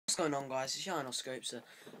going on, guys? It's Yanoscopes,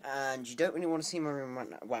 and you don't really want to see my room right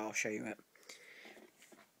now. Well, I'll show you it.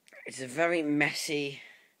 It's a very messy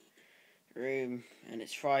room, and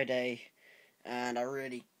it's Friday, and I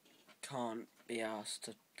really can't be asked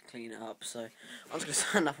to clean it up, so I'm just going to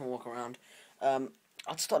stand up and walk around.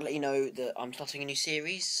 I'll start to let you know that I'm starting a new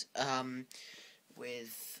series,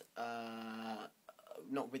 with,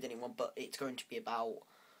 not with anyone, but it's going to be about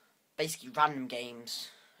basically random games,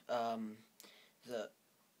 that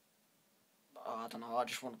I don't know, I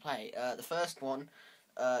just want to play. The first one,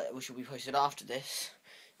 which will be posted after this,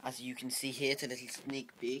 as you can see here, it's a little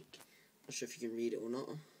sneak peek. Not sure if you can read it or not.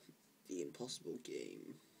 The Impossible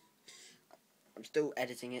Game. I'm still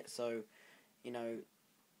editing it, so, you know,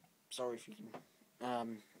 sorry if you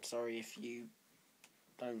can, sorry if you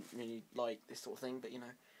don't really like this sort of thing, but, you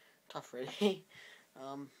know, tough really.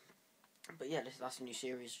 But yeah, that's a new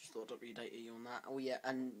series, just thought I'd update you on that. Oh yeah,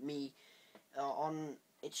 and me, on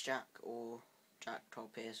It's Jack, or Jack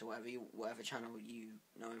Todd Pierce, or whatever channel you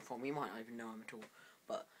know him from. You might not even know him at all,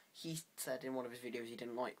 but he said in one of his videos he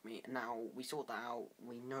didn't like me, and now we sort that out.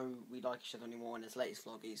 We know we like each other anymore, and his latest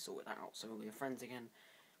vlog he's sorted that out, so we're friends again.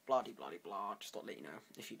 Blah de blah de blah. Just thought I'd let you know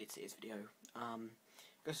if you did see his video.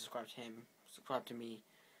 Go subscribe to him. Subscribe to me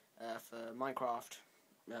for Minecraft,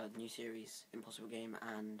 the new series, Impossible Game,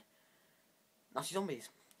 and Nasty Zombies.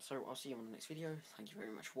 So I'll see you on the next video. Thank you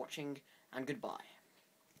very much for watching, and goodbye.